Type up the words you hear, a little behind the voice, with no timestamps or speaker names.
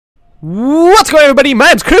What's going on, everybody? My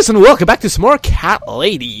name's Chris, and welcome back to some more Cat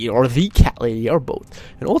Lady, or the Cat Lady, or both.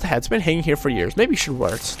 An old hat's been hanging here for years. Maybe you should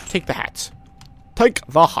wear it. Take the hat. Take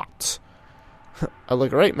the hat. I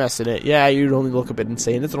look a right mess in it. Yeah, you'd only look a bit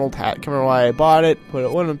insane. It's an old hat. Can't remember why I bought it, but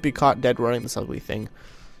it wouldn't be caught dead wearing this ugly thing.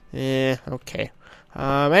 Okay.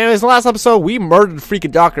 Anyways, in the last episode, we murdered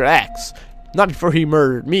freaking Dr. X. Not before he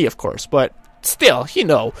murdered me, of course, but still, you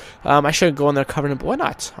know. I should go in there covered in, but why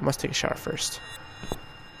not? I must take a shower first.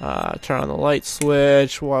 Turn on the light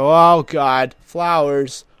switch. Whoa, oh god,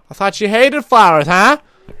 flowers. I thought you hated flowers, huh?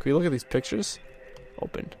 Can we look at these pictures?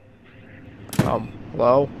 Open.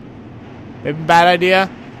 Hello? Maybe bad idea?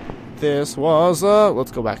 This was let's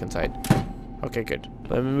go back inside. Okay, good.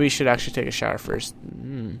 Then we should actually take a shower first.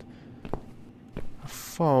 A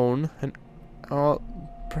phone. And,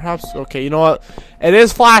 perhaps, okay, you know what? It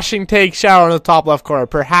is flashing take shower in the top left corner.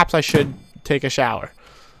 Perhaps I should take a shower.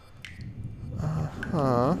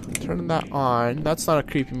 Turn that on. That's not a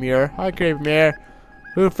creepy mirror. Hi, creepy mirror.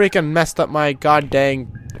 Who freaking messed up my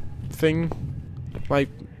goddamn thing? My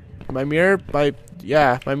mirror? My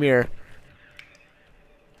mirror.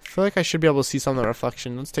 I feel like I should be able to see some of the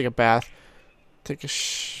reflection. Let's take a bath.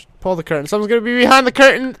 Pull the curtain. Someone's gonna be behind the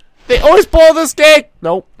curtain. They always pull this gate.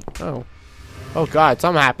 Nope. Oh god,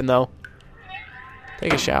 something happened though.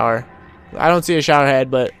 Take a shower. I don't see a shower head,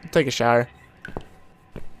 but take a shower.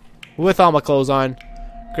 With all my clothes on.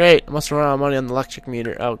 Great. I must run out of money on the electric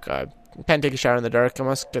meter. Oh god. I can't take a shower in the dark. I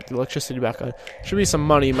must get the electricity back on. Should be some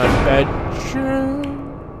money in my bed. Sure.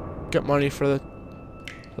 Get money for the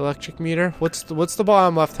electric meter. What's the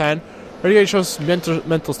bottom left hand? Radiator shows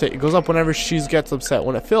mental state. It goes up whenever she gets upset.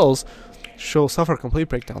 When it fills, she'll suffer a complete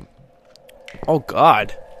breakdown. Oh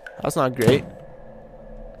god. That's not great.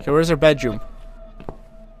 Okay, where's her bedroom?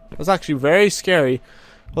 That's actually very scary.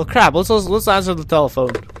 Well crap, let's answer the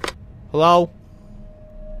telephone. Hello?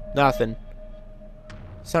 Nothing.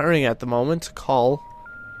 It's not ringing at the moment. Call.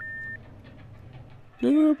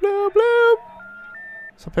 Bloop, bloop, bloop.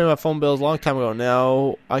 So I paid my phone bills a long time ago.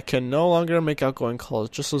 Now I can no longer make outgoing calls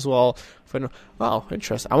just as well. If I know. Oh,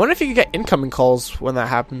 interesting. I wonder if you can get incoming calls when that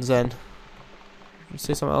happens then.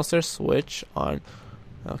 Say something else there. Switch on.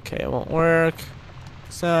 Okay, it won't work.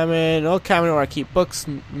 Salmon. Old cabinet where I keep books,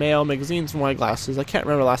 mail, magazines, and wine glasses. I can't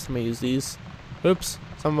remember the last time I used these. Oops.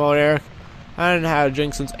 Something about Eric. I didn't have a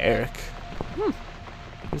drink since Eric. Did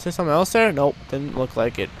you say something else there? Nope. Didn't look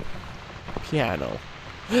like it. Piano.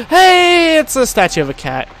 Hey! It's a statue of a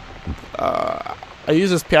cat. I use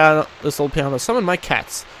this old piano to summon my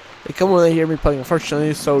cats. They come when they hear me playing.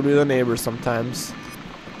 Unfortunately, so do the neighbors sometimes.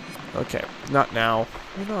 Okay. Not now.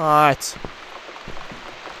 Not.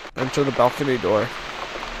 Enter the balcony door.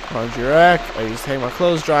 Laundry rack. I used to hang my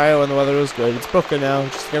clothes dry when the weather was good. It's broken now.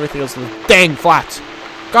 Just like everything else is dang flat.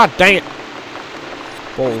 God dang it.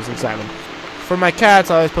 Bowls, examine. For my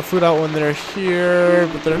cats, I always put food out when they're here,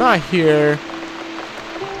 but they're not here.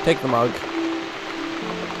 Take the mug.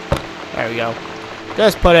 There we go.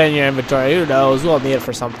 Just put it in your inventory. Who knows? We'll need it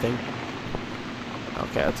for something.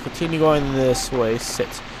 Okay, let's continue going this way. Sit.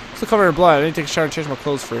 Still covered in blood. I need to take a shower and change my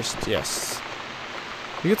clothes first. Yes.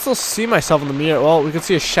 We can still see myself in the mirror. Well, we can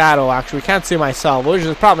see a shadow, actually. We can't see myself, which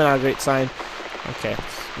is probably not a great sign. Okay.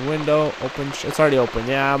 Window open. It's already open.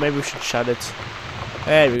 Yeah, maybe we should shut it.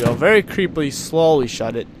 There we go. Very creepily, slowly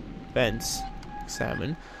shut it. Vents.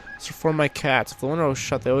 Examine. So for my cats, if the window is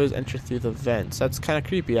shut, they always enter through the vents. That's kind of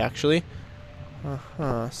creepy, actually.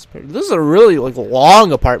 This is a really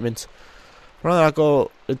long apartment. I'd rather not go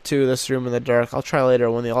into this room in the dark. I'll try later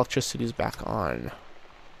when the electricity's back on.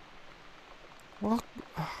 Well,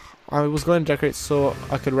 I was going to decorate so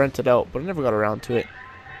I could rent it out, but I never got around to it.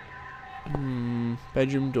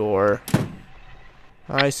 Bedroom door.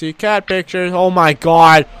 I see cat pictures. Oh my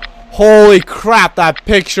god. Holy crap, that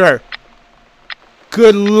picture.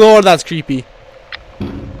 Good lord, that's creepy.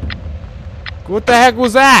 What the heck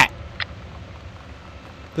was that?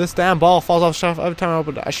 This damn ball falls off the shelf every time I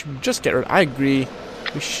open it. I should just get rid of it. I agree.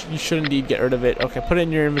 You should indeed get rid of it. Okay, put it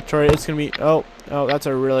in your inventory. It's gonna be oh, that's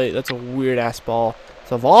a weird ass ball.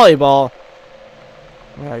 It's a volleyball.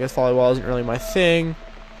 Well, I guess volleyball isn't really my thing.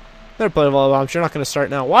 Never play volleyball. I'm sure you're not going to start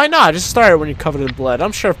now. Why not? Just start when you're covered in blood.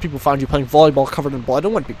 I'm sure if people found you playing volleyball covered in blood, it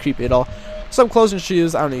wouldn't be creepy at all. Some clothes and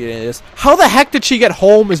shoes. I don't need any of this. How the heck did she get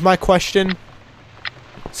home is my question.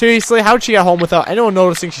 Seriously, how did she get home without anyone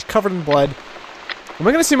noticing she's covered in blood? Am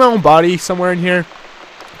I going to see my own body somewhere in here?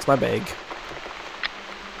 It's my bag.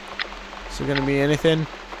 Is there going to be anything?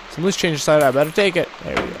 Some loose change inside. I better take it.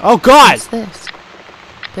 There we go. Oh, God! What's this?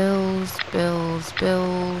 Bills, bills,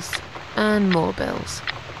 bills, and more bills.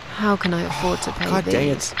 How can I afford to pay God these? dang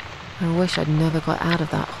it. I wish I'd never got out of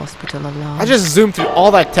that hospital alive. I just zoomed through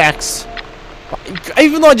all that text.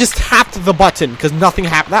 Even though I just tapped the button, because nothing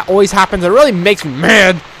happened. That always happens. It really makes me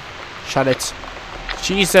mad. Shut it.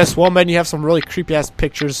 Jesus, woman, you have some really creepy-ass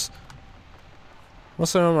pictures.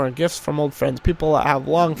 Most of them are gifts from old friends. People that have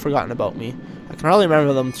long forgotten about me. I can hardly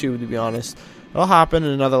remember them, too, to be honest. It'll happen in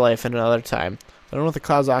another life and another time. I don't know if the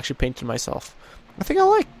clouds I actually painted myself. I think I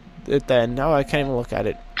like it then. Now I can't even look at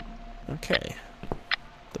it. Okay.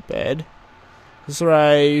 The bed. This is where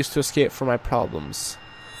I used to escape from my problems.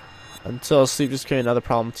 Until sleep just created another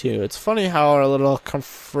problem too. It's funny how our little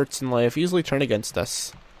comforts in life easily turn against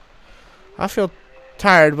us. I feel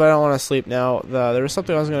tired, but I don't want to sleep now. There was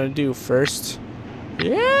something I was going to do first.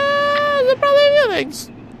 Yeah, there probably a few things.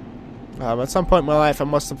 At some point in my life, I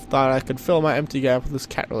must have thought I could fill my empty gap with this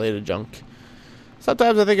cat-related junk.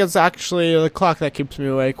 Sometimes I think it's actually the clock that keeps me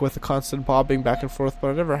awake with the constant bobbing back and forth, but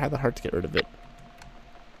I never had the heart to get rid of it.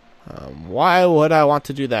 Why would I want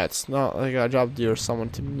to do that? It's not like I got a job to do or someone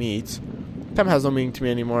to meet. Time has no meaning to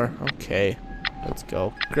me anymore. Okay, let's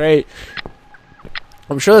go. Great.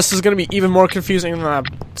 I'm sure this is going to be even more confusing than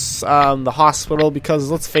the hospital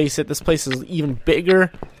because, let's face it, this place is even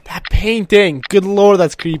bigger. That painting! Good lord,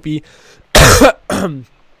 that's creepy.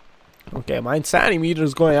 Okay, my insanity meter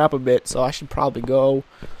is going up a bit, so I should probably go.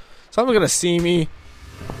 Someone's going to see me.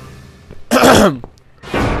 I'm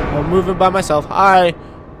moving by myself. Hi.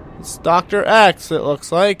 It's Dr. X, it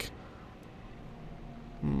looks like.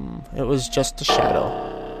 It was just a shadow.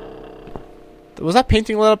 Was that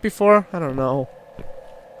painting lit up before? I don't know.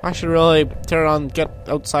 I should really turn on, get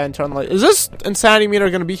outside and turn on the light. Is this insanity meter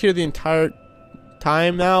going to be here the entire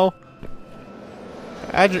time now?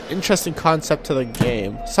 Add an interesting concept to the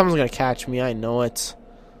game. Someone's going to catch me, I know it.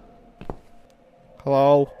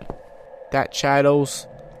 Hello? That shadows.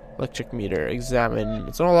 Electric meter. Examine.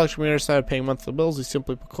 It's an electric meter. Instead of paying monthly bills, you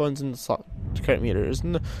simply put coins in the slot credit meter. There's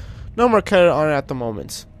no more credit on it at the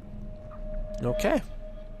moment. Okay.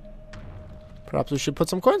 Perhaps we should put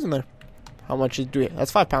some coins in there. How much do we?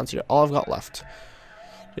 That's £5 here. All I've got left.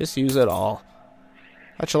 Just use it all.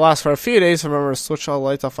 That should last for a few days. Remember to switch all the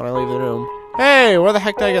lights off when I leave the room. Hey, where the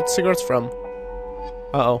heck did I get cigarettes from?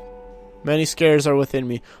 Uh-oh. Many scares are within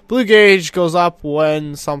me. Blue gauge goes up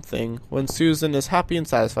when Susan is happy and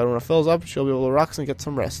satisfied. When it fills up, she'll be able to relax and get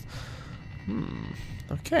some rest.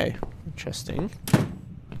 Okay. Interesting.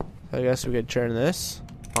 I guess we could turn this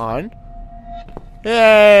on.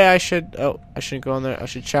 Yay, I shouldn't go in there. I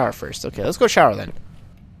should shower first. Okay, let's go shower then.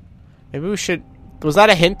 Maybe we should... Was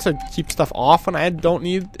that a hint to keep stuff off when I don't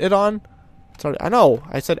need it on? Sorry, I know.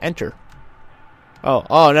 I said enter. Oh,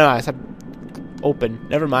 no, I said... open.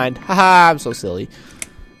 Never mind. Haha, I'm so silly.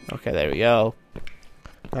 Okay, there we go.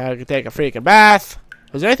 Now I can take a freaking bath.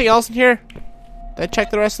 Was there anything else in here? Did I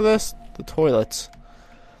check the rest of this? The toilets.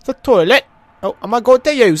 The toilet. Oh, I'm not going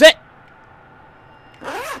to use it.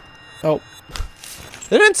 Oh.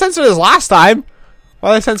 They didn't censor this last time. Why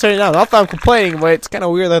are they censoring it now? Not that I'm complaining, but it's kind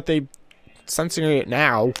of weird that they censoring it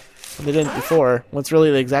now when they didn't before. When it's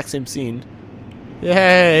really the exact same scene.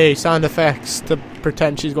 Yay! Sound effects to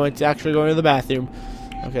pretend she's actually going to the bathroom.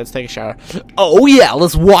 Okay, let's take a shower. Oh yeah,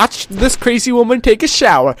 let's watch this crazy woman take a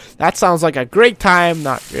shower. That sounds like a great time.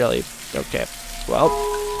 Not really. Okay. Well,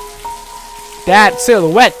 that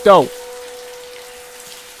silhouette though.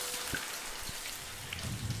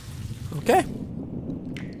 Okay.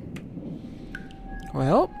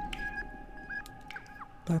 Well,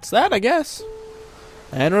 that's that, I guess.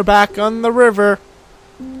 And we're back on the river.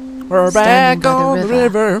 We're back on the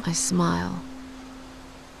river. I smile.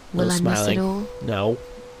 Will I miss smiling. it all? No.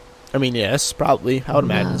 I mean, yes, probably. I would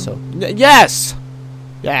imagine so. Yes!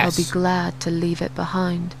 Yes. I'll be glad to leave it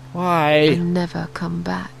behind. Why? And never come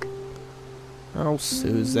back. Oh,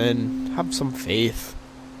 Susan. Have some faith.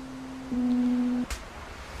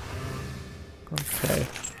 Okay.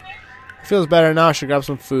 Feels better now. I should grab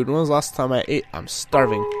some food. When was the last time I ate? I'm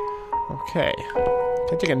starving. Okay.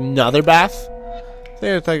 Can I take another bath?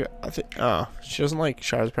 Oh, she doesn't like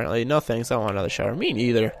showers apparently. No thanks, I don't want another shower. Me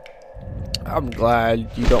neither. I'm glad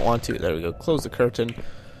you don't want to. There we go. Close the curtain.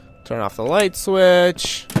 Turn off the light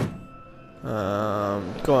switch.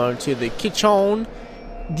 Go into the kitchen.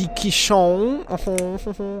 The kitchen.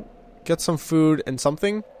 Get some food and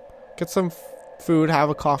something. Get some food, have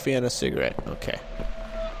a coffee and a cigarette. Okay.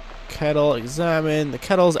 Kettle, examine. The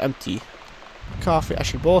kettle's empty. Coffee. I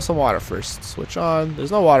should boil some water first. Switch on. There's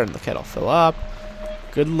no water in the kettle. Fill up.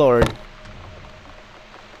 Good lord.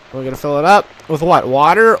 We're gonna fill it up with what?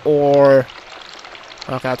 Water or?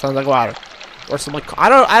 Okay, that sounds like water. Or some like I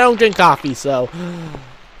don't drink coffee, so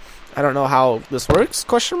I don't know how this works.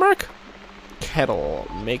 Question mark. kettle.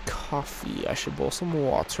 Make coffee. I should boil some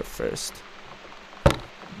water first.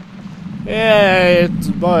 Yay, it's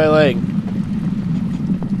boiling.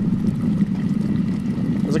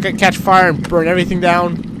 Is it gonna catch fire and burn everything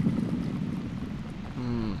down?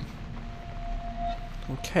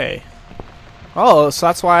 Okay. Oh, so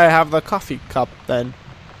that's why I have the coffee cup then.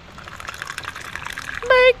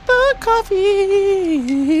 Make the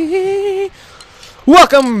coffee.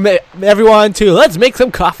 Welcome everyone to Let's Make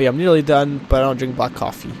Some Coffee. I'm nearly done, but I don't drink black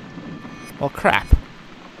coffee. Oh crap.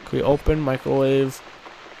 Can we open microwave?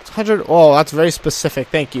 It's 100. Oh, that's very specific.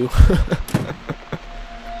 Thank you.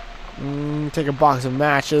 Take a box of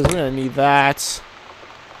matches. We're gonna need that.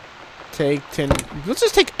 Take 10. Let's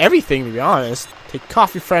just take everything, to be honest. Take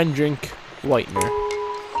coffee, friend, drink, whitener.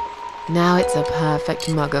 Now it's a perfect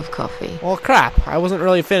mug of coffee. Well, crap. I wasn't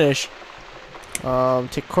really finished.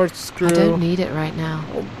 Take corkscrew. I don't need it right now.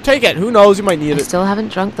 Well, take it. Who knows? You might need I it. still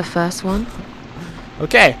haven't drunk the first one.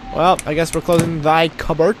 Okay. Well, I guess we're closing thy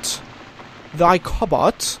cupboard. Thy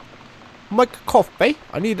cupboard. Make coffee.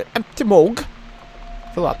 I need an empty mug.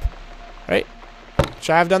 Fill up. Right?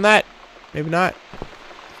 Should I have done that? Maybe not.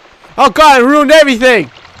 Oh god, I ruined everything!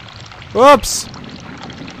 Whoops.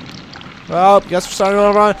 Well, guess we're starting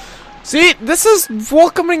over on. See, this is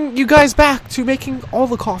welcoming you guys back to making all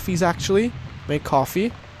the coffees, actually. Make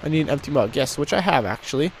coffee. I need an empty mug. Yes, which I have,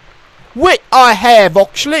 actually. Wait, I have,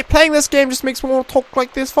 actually. Playing this game just makes me want to talk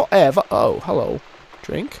like this forever. Oh, hello.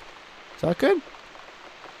 Drink. Is that good?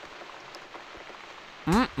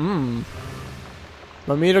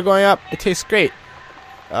 My meter going up. It tastes great.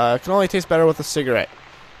 It can only taste better with a cigarette.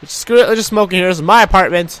 Screw it, let's just smoke in here. This is my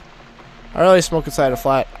apartment. I really smoke inside a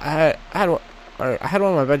flat. I had one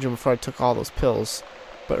in my bedroom before I took all those pills.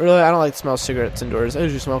 But really, I don't like to smell cigarettes indoors. I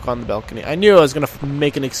usually smoke on the balcony. I knew I was going to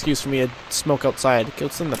make an excuse for me to smoke outside. Okay,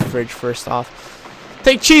 what's in the fridge first off?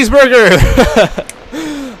 Take cheeseburger!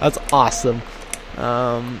 That's awesome.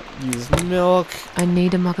 Use milk. I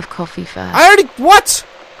need a mug of coffee first. I already... What?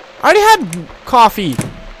 I already had coffee.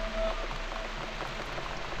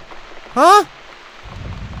 Huh?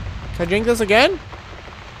 Can I drink this again?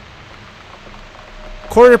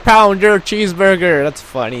 Quarter pounder cheeseburger. That's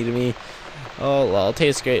funny to me. Oh well, it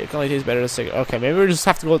tastes great. It can only taste better than a cigarette. Okay, maybe we just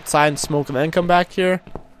have to go outside and smoke and then come back here.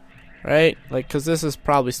 Right? Like, cause this is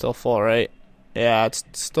probably still full, right? Yeah, it's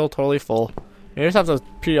still totally full. We just have to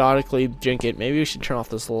periodically drink it. Maybe we should turn off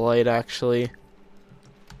this light actually.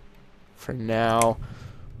 For now.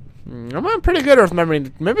 I'm pretty good at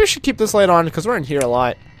remembering. Maybe we should keep this light on because we're in here a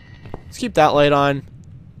lot. Let's keep that light on.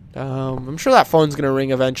 I'm sure that phone's gonna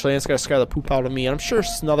ring eventually. And it's gonna scare the poop out of me. And I'm sure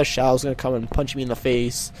another show's gonna come and punch me in the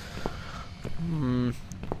face.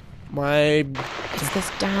 It's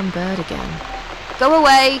this damn bird again. Go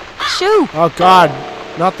away! Shoo! Oh god,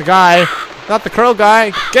 not the guy, not the crow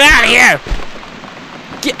guy. Get out of here!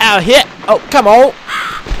 Get out of here! Oh, come on!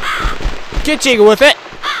 Get jiggle with it!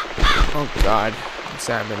 Oh god,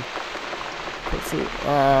 salmon. Put food.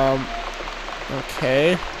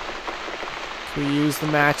 Okay. Can we use the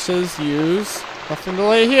matches? Use. Nothing to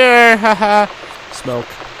lay here. Haha. Smoke.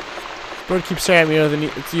 Bird keeps staring at me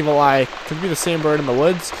with its evil eye. Could be the same bird in the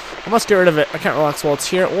woods. I must get rid of it. I can't relax while it's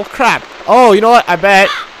here. Well, crap. Oh, you know what? I bet.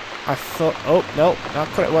 I thought. Oh, no. Not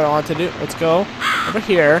quite what I wanted to do. Let's go over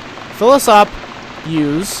here. Fill this up.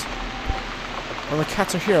 Use. Oh, the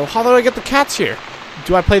cats are here. Well, how do I get the cats here?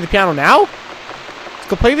 Do I play the piano now? Let's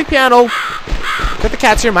go play the piano. Get the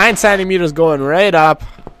cats here. My insanity meter's going right up.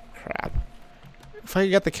 Crap. If I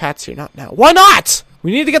could get the cats here. Not now. Why not?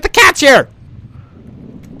 We need to get the cats here.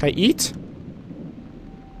 Can I eat?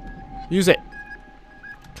 Use it.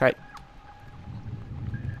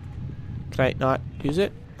 Can I not use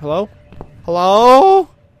it? Hello? Hello?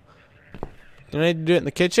 Do I need to do it in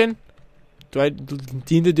the kitchen? Do I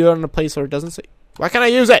need to do it in a place where it doesn't say? Why can't I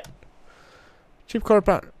use it? Cheap quarter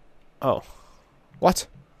pounder. Oh. What?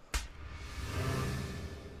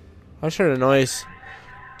 I just heard a noise.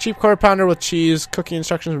 Cheap quarter pounder with cheese. Cooking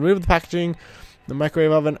instructions. Remove the packaging. The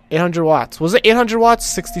microwave oven. 800 watts. Was it 800 watts?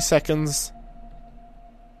 60 seconds.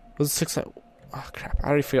 Was it 600? Oh crap. I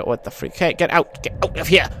already forgot what the freak. Okay, get out. Get out of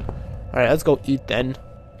here. Alright, let's go eat then.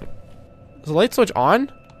 Is the light switch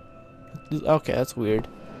on? Okay, that's weird.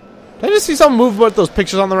 Did I just see something move with those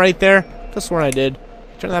pictures on the right there? Could have sworn I did.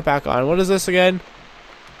 Turn that back on. What is this again?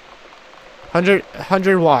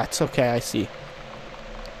 100 watts. Okay, I see.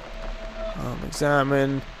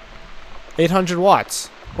 Examine. 800 watts.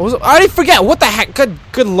 What was it? I already forget. What the heck?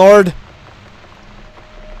 Good lord.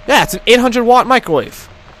 Yeah, it's an 800 watt microwave.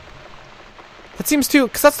 That seems too,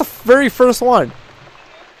 because that's the very first one.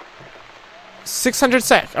 600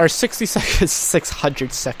 or 60 seconds.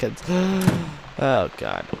 600 seconds. Oh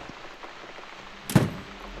god.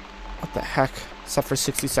 What the heck? Except for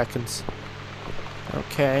 60 seconds.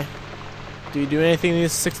 Okay. Do you do anything in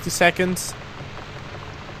these 60 seconds?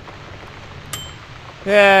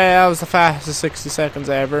 Yeah, that was the fastest 60 seconds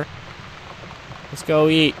ever. Let's go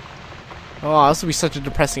eat. Oh, this would be such a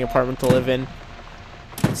depressing apartment to live in.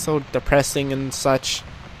 It's so depressing and such.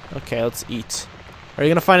 Okay, let's eat. Are you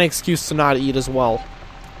gonna find an excuse to not eat as well?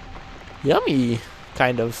 Yummy,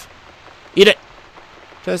 kind of. Eat it.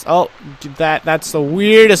 Just that's the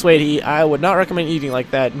weirdest way to eat. I would not recommend eating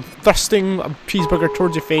like that. Thrusting a cheeseburger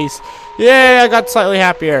towards your face. Yeah, I got slightly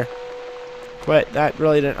happier. But that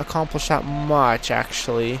really didn't accomplish that much,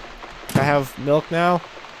 actually. Do I have milk now?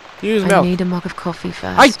 Use milk. I need a mug of coffee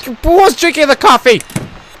first. I was drinking the coffee!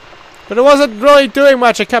 But it wasn't really doing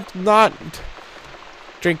much. I kept not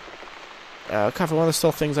drink coffee. One of the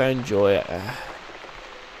still things I enjoy.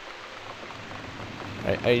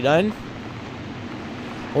 Are you done?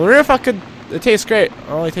 I wonder if I could... It tastes great. It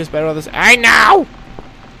only tastes better with this. I know!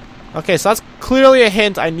 Okay, so that's clearly a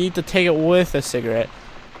hint. I need to take it with a cigarette.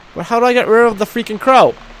 But how do I get rid of the freaking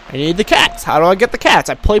crow? I need the cats. How do I get the cats?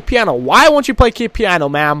 I play piano. Why won't you play piano,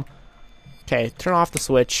 ma'am? Okay, turn off the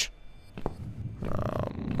switch.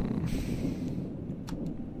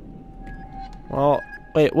 Well,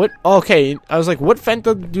 wait, what? Okay, I was like, what vent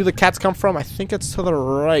do the cats come from? I think it's to the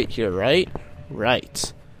right here, right?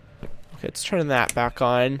 Right. Okay, let's turn that back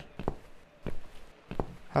on.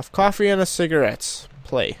 Have coffee and a cigarette.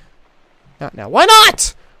 Play. Not now. Why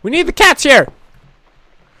not? We need the cats here.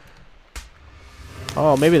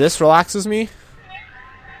 Oh, maybe this relaxes me?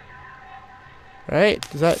 Right?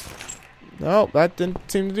 Does that... No, that didn't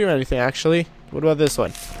seem to do anything, actually. What about this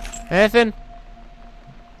one? Anything?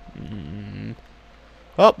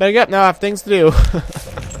 Oh, better get up now. I have things to do.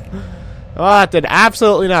 Oh, that did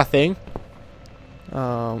absolutely nothing.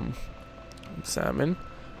 Examine.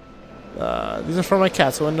 These are for my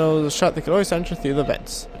cats. Windows are shut. They can always enter through the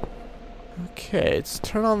vents. Okay, let's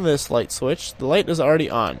turn on this light switch. The light is already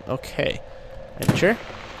on. Okay. Enter.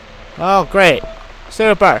 Oh, great.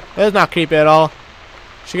 Super. That's not creepy at all.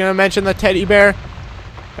 She gonna mention the teddy bear?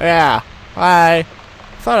 Yeah. I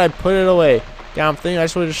thought I'd put it away. Damn thing, I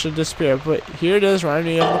just wish it should disappear. But here it is,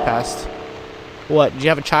 reminding me of the past. What? Did you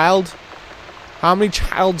have a child? How many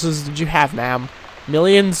childses did you have, ma'am?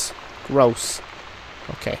 Millions? Gross.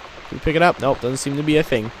 Okay. Can we pick it up? Nope, doesn't seem to be a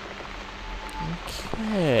thing.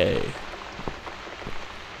 Okay.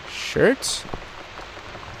 Shirt?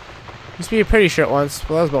 Used to be a pretty shirt once, but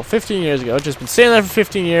that was about 15 years ago. Just been sitting there for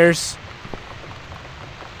 15 years.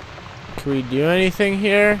 Can we do anything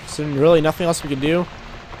here? Is there really nothing else we can do?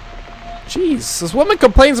 Jeez, this woman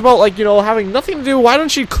complains about, like, you know, having nothing to do. Why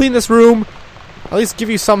don't she clean this room? At least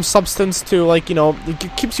give you some substance to, like, you know,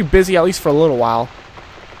 it keeps you busy at least for a little while.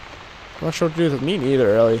 I'm not sure what to do with me neither,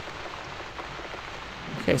 really.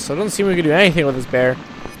 Okay, so it doesn't seem we can do anything with this bear.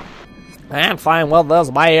 I'm fine. Well, that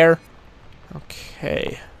was my air.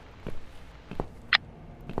 Okay.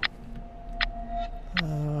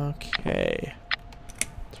 Okay.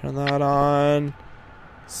 Turn that on.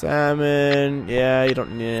 Salmon. Yeah, you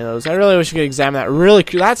don't need any of those. I really wish you could examine that. Really,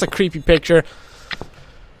 that's a creepy picture.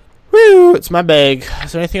 Woo! It's my bag.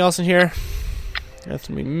 Is there anything else in here?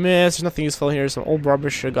 Nothing we missed. There's nothing useful in here. Some old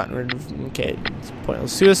rubbish should have gotten rid of. Okay. It's a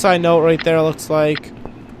pointless suicide note right there, looks like.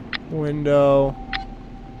 Window.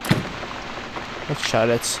 Let's shut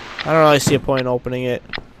it. I don't really see a point in opening it.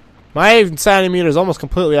 My insanity meter is almost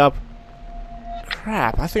completely up.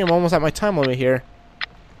 Crap. I think I'm almost at my time limit here.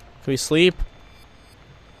 Can we sleep?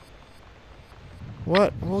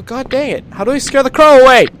 What? Well, god dang it. How do I scare the crow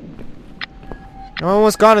away? I'm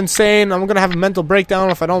almost gone insane. I'm gonna have a mental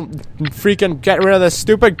breakdown if I don't freaking get rid of this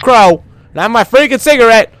stupid crow. And have my freaking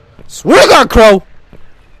cigarette. Swear to God, crow!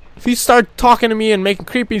 If you start talking to me and making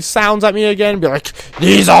creepy sounds at me again, be like,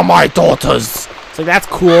 these are my daughters. It's like, that's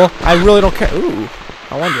cool. I really don't care. Ooh,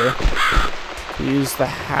 I wonder. Use the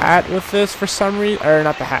hat with this for some reason. Or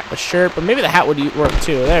not the hat, the shirt. But maybe the hat would work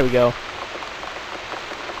too. There we go.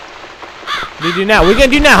 What do you do now? What are you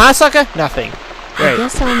gonna do now, huh, sucker? Nothing. Great. I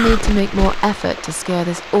guess I'll need to make more effort to scare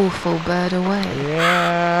this awful bird away.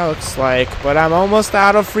 Yeah, looks like. But I'm almost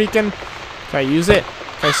out of freaking... Can I use it?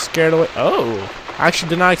 Can I scare it away? Oh. I actually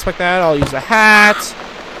did not expect that. I'll use the hat.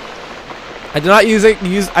 I did not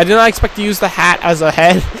I did not expect to use the hat as a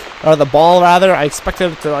head. Or the ball, rather. I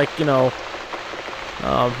expected it to, like, you know...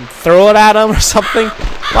 throw it at him or something.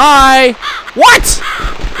 Bye! What?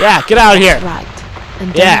 Yeah, get out of here. Right.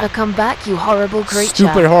 And don't ever come back, you horrible creature.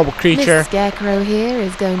 Stupid, horrible creature. This scarecrow here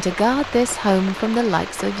is going to guard this home from the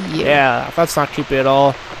likes of you. Yeah, that's not creepy at all.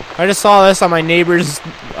 If I just saw this on my neighbor's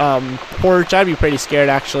porch, I'd be pretty scared,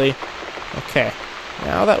 actually. Okay.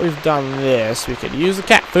 Now that we've done this, we could use the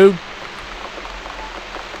cat food.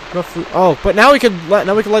 No food. Oh, but now we can light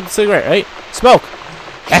the cigarette, right? Smoke.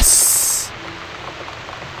 Yes.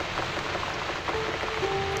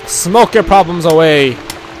 Smoke your problems away.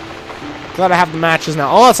 Glad I have the matches now.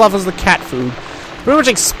 All that's left is the cat food. Pretty much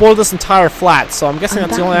explode this entire flat, so I'm guessing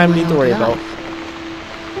that's the only item I need to worry about.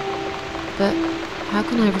 But how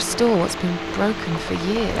can I restore what's been broken for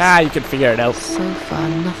years? Ah, you can figure it out. So far,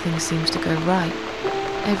 nothing seems to go right.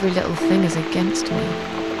 Every little thing is against me.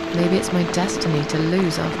 Maybe it's my destiny to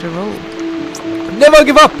lose after all. Never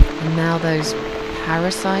give up! And now those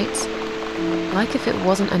parasites. Like if it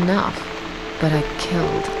wasn't enough. But I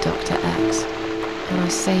killed Dr. X. And I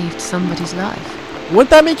saved somebody's life.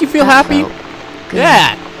 Wouldn't that make you feel happy? Good.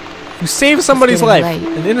 Yeah! You saved somebody's life. Late.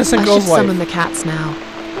 An innocent I girl's should life. summon the cats now.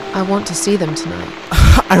 I want to see them tonight.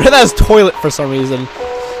 I read that as toilet for some reason.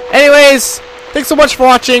 Anyways, thanks so much for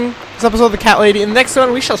watching this episode of The Cat Lady. In the next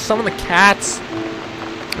one, we shall summon the cats.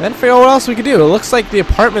 And then figure out what else we could do. It looks like the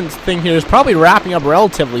apartment thing here is probably wrapping up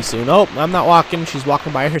relatively soon. Oh, I'm not walking. She's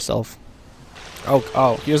walking by herself.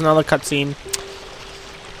 Oh, here's another cutscene.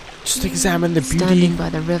 Just examine the beauty. Standing by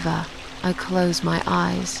the river, I close my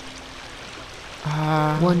eyes.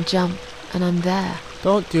 One jump, and I'm there.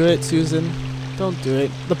 Don't do it, Susan. Don't do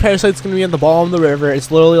it. The parasite's gonna be at the bottom of the river. It's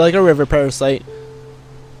literally like a river parasite.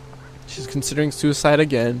 She's considering suicide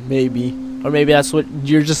again, maybe. Or maybe that's what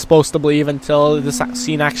you're just supposed to believe until this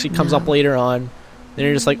scene actually comes up later on. Then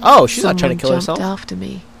you're just like, oh, she's not trying to kill herself. Someone jumped after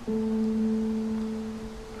me.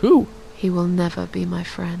 Who? He will never be my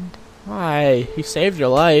friend. Why? He saved your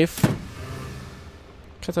life.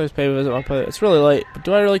 Can't always pay a visit. It's really late, but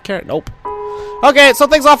do I really care? Nope. Okay, so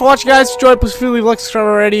thanks a lot for watching, guys. If you enjoyed, please feel leave a like, subscribe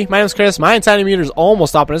already. My name's Chris. My insanity meter is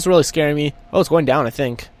almost up, and it's really scaring me. Oh, it's going down, I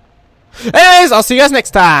think. Anyways, I'll see you guys next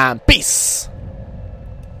time. Peace.